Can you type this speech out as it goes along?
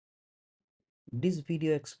This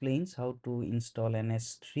video explains how to install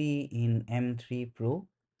NS3 in M3 Pro.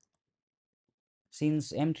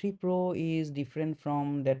 Since M3 Pro is different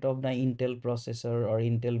from that of the Intel processor or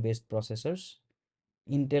Intel based processors,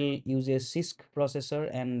 Intel uses CISC processor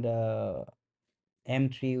and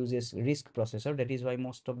M3 uses RISC processor. That is why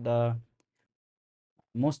most of the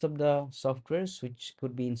softwares which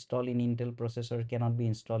could be installed in Intel processor cannot be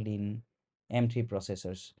installed in M3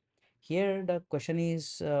 processors. Here the question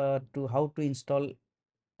is to how to install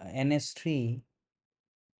NS3,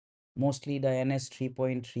 mostly the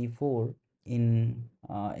NS-3.40 in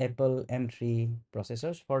Apple M3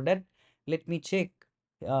 processors. For that, let me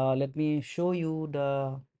let me show you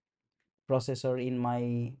the processor in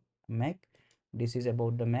my Mac. This is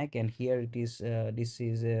about the Mac, and here it is. This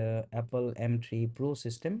is Apple M3 Pro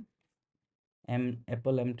system.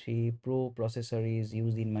 Apple M3 Pro processor is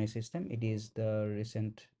used in my system. It is the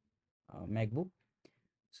recent MacBook.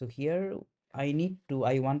 So here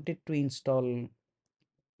I wanted to install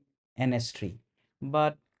NS3,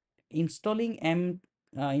 but installing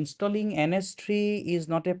NS3 is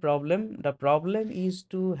not a problem. The problem is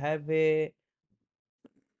to have a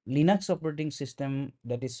Linux operating system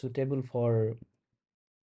that is suitable for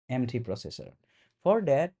M3 processor. For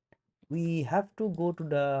that, we have to go to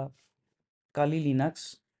the Kali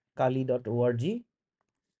Linux, kali.org,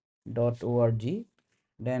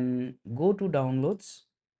 then go to downloads,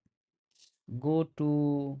 go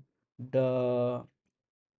to the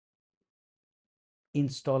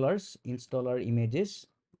installer images,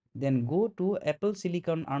 then go to Apple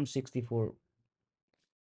Silicon ARM64.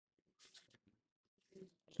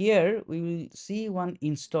 Here we will see one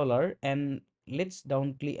installer, and let's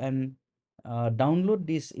download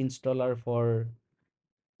this installer for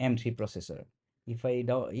M3 processor. If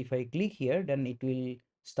I click here, then it will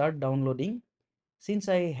start downloading. Since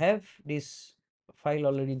I have this file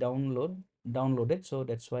already downloaded, so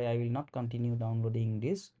that's why I will not continue downloading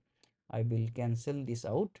this. I will cancel this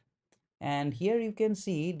out. And here you can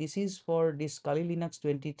see this is for this Kali Linux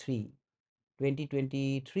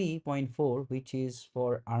 2023.4, which is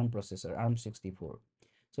for ARM processor, ARM64.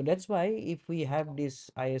 So that's why if we have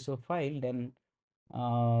this ISO file, then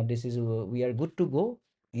we are good to go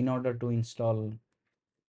in order to install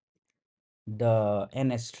the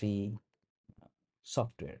NS3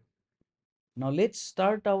 software. Now let's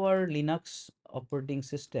start our Linux operating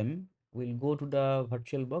system. We'll go to the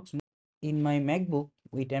VirtualBox. In my MacBook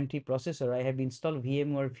with M3 processor, I have installed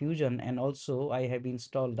VMware Fusion, and also I have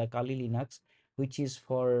installed the Kali Linux, which is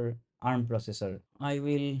for ARM processor. I'll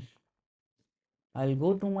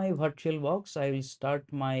go to my VirtualBox. I will start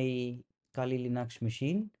my Kali Linux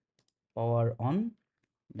machine, power on,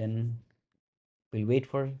 then we'll wait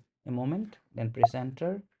for a moment, then press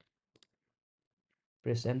enter.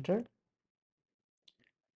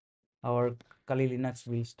 Our Kali Linux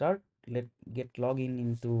will start. Let's get login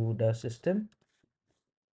into the system,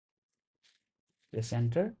 press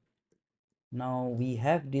enter. Now we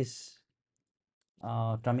have this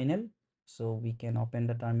terminal, so we can open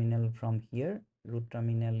the terminal from here. Root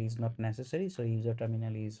terminal is not necessary, so user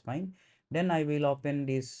terminal is fine. Then I will open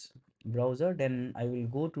this browser, then I will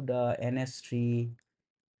go to the NS3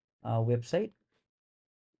 website.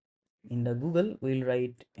 In the Google, we'll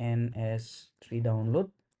write NS3 download,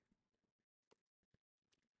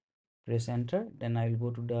 press enter. Then I will go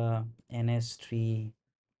to the NS3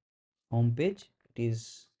 homepage. It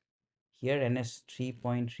is here,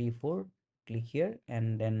 NS-3.34. Click here,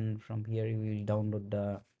 and then from here you will download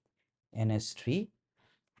the NS3.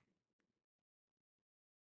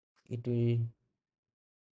 It will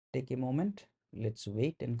take a moment. Let's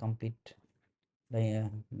wait and complete the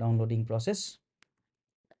downloading process.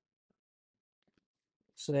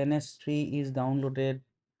 So NS3 is downloaded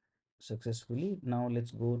successfully. Now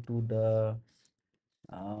let's go to the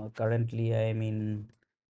currently I am in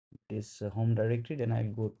this home directory. Then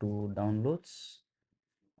I'll go to downloads,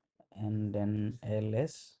 and then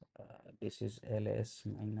ls. This is ls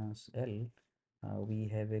minus l. We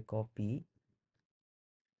have a copy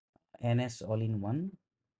NS all-in-one,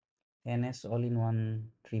 NS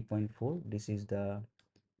all-in-one 3.4. This is the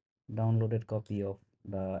downloaded copy of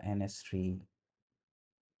the NS3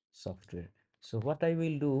 software. So what I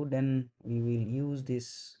will do, then we will use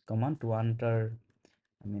this command to enter.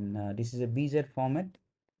 This is a BZ format.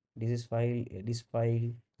 This file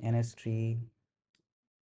NS3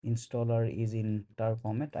 installer is in tar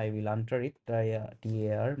format. I will enter it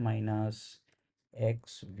tar minus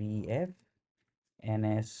xvf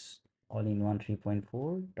ns all-in-one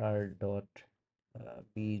 3.4 tar dot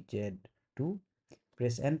bz2.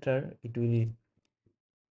 Press enter. It will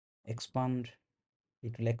expand,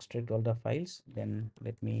 it will extract all the files. Then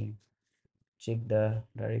let me check the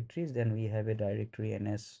directories, then we have a directory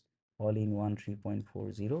ns all-in-one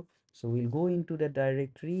 3.40. So we'll go into the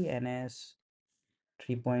directory ns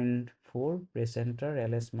 3.4, press enter,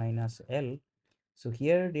 ls minus l. So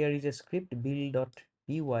here there is a script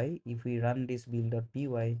build.py. If we run this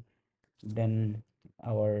build.py, then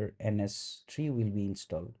our ns3 will be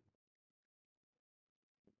installed.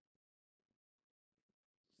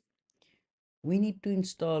 We need to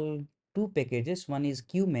install two packages. One is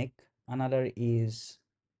qmake, another is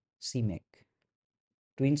cmake.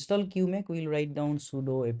 To install qmake, we'll write down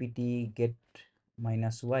sudo apt get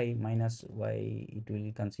 -y. It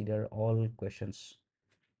will consider all questions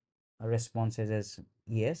responses as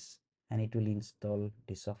yes, and it will install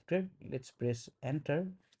the software. Let's press enter,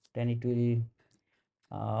 then it will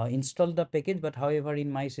install the package. But however,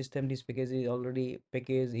 in my system this package is already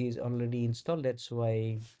installed, that's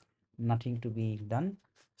why nothing to be done.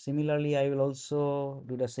 Similarly, I will also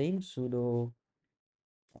do the same, sudo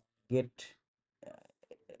get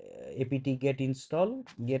apt get install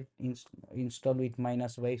with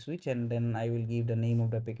 -y switch, and then I will give the name of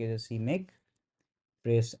the package as cmake.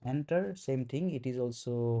 Press enter, same thing, it is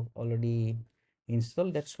also already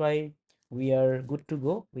installed, that's why we are good to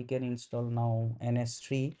go. We can install now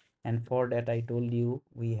ns3, and for that I told you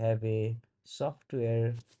we have a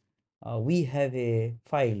software, we have a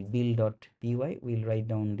file build.py. We'll write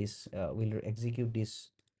down this, we'll execute this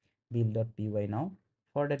build.py now.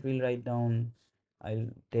 For that we'll write down, I'll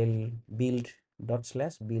tell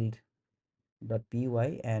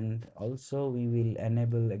build.build.py, and also we will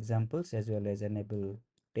enable examples as well as enable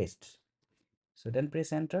tests. So then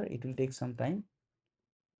press enter, it will take some time.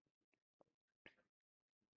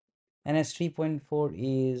 NS-3.4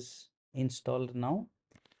 is installed now.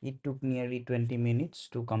 It took nearly 20 minutes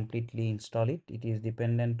to completely install it. It is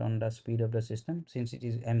dependent on the speed of the system. Since it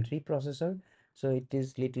is M3 processor, so it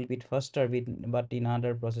is little bit faster, but in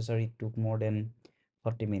other processor it took more than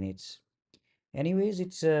 40 minutes. Anyways,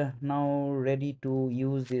 it's now ready to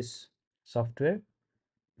use this software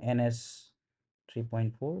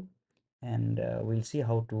NS-3.4, and we'll see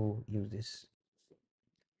how to use this.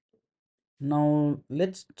 Now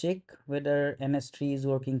let's check whether NS3 is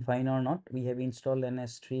working fine or not. We have installed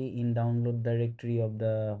NS3 in download directory of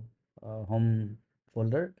the home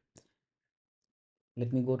folder.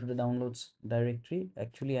 Let me go to the downloads directory.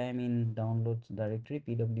 Actually, I am in downloads directory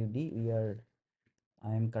pwd.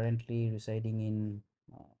 I am currently residing in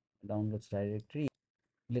downloads directory.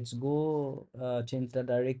 Let's go change the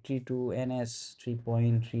directory to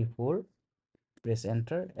NS3.34. Press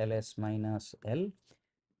enter, ls minus l,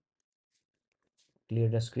 clear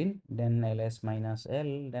the screen, then ls minus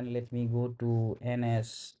l, then let me go to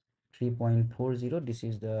ns3.40. this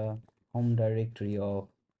is the home directory of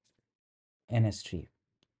ns3.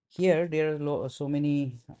 Here there are so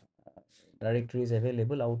many directories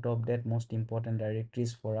available. Out of that, most important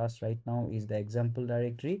directories for us right now is the example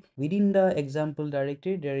directory. Within the example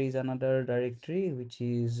directory there is another directory which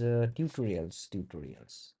is tutorials.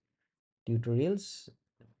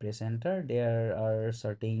 Press enter, there are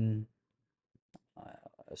certain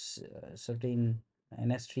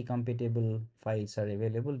NS3 compatible files are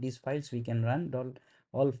available. These files we can run,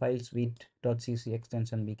 all files with .cc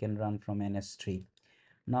extension we can run from NS3.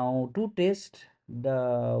 Now to test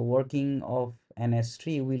the working of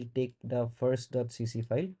NS3, we'll take the first .cc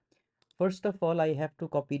file. First of all, I have to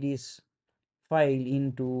copy this file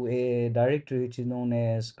into a directory which is known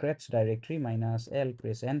as scratch directory, -l.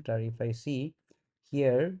 Press enter. If I see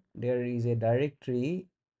here, there is a directory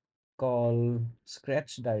called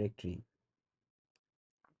scratch directory.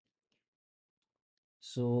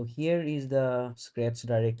 So here is the scratch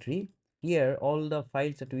directory. Here all the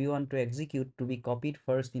files that we want to execute to be copied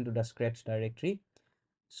first into the scratch directory.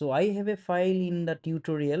 So I have a file in the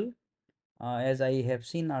tutorial, as I have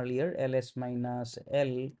seen earlier, ls minus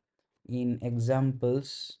l in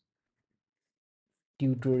examples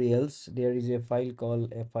tutorials. There is a file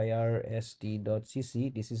called first.cc.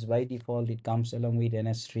 This is by default, it comes along with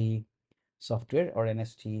ns3 software or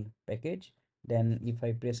ns3 package. Then if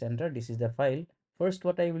I press enter, this is the file. First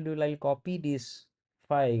what I will do, I'll copy this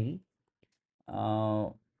file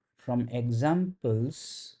from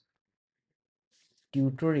examples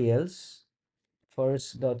tutorials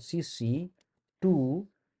first.cc to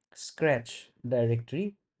scratch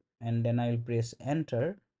directory, and then I'll press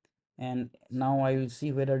enter, and now I will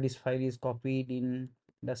see whether this file is copied in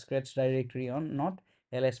the scratch directory or not.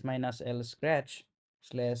 ls minus l scratch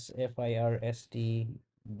slash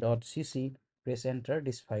first.cc, press enter,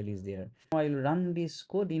 this file is there. Now I will run this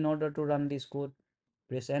code. In order to run this code,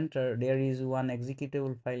 press enter. There is one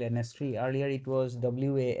executable file ns3. Earlier it was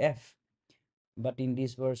waf, but in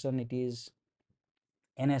this version it is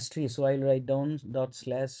ns3. So I'll write down dot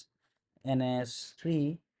slash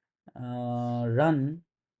ns3 run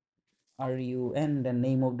run, the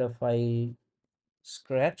name of the file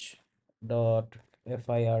scratch dot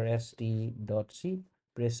first dot c.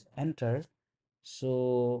 Press enter.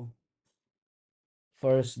 So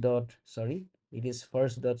it is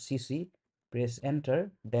first dot cc. Press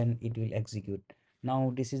enter, then it will execute.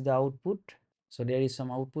 Now this is the output. So there is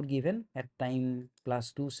some output given at time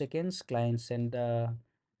plus 2 seconds. Client send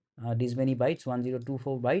these many bytes,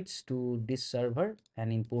 1024 bytes to this server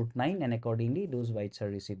and in port 9, and accordingly those bytes are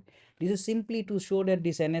received. This is simply to show that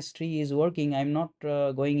this ns3 is working. I'm not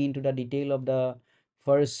going into the detail of the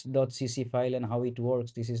first.cc file and how it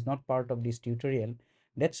works. This is not part of this tutorial.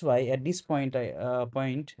 That's why at this point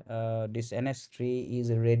this ns3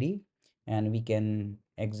 is ready, and we can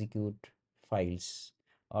execute files,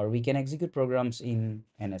 or we can execute programs in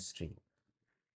ns3.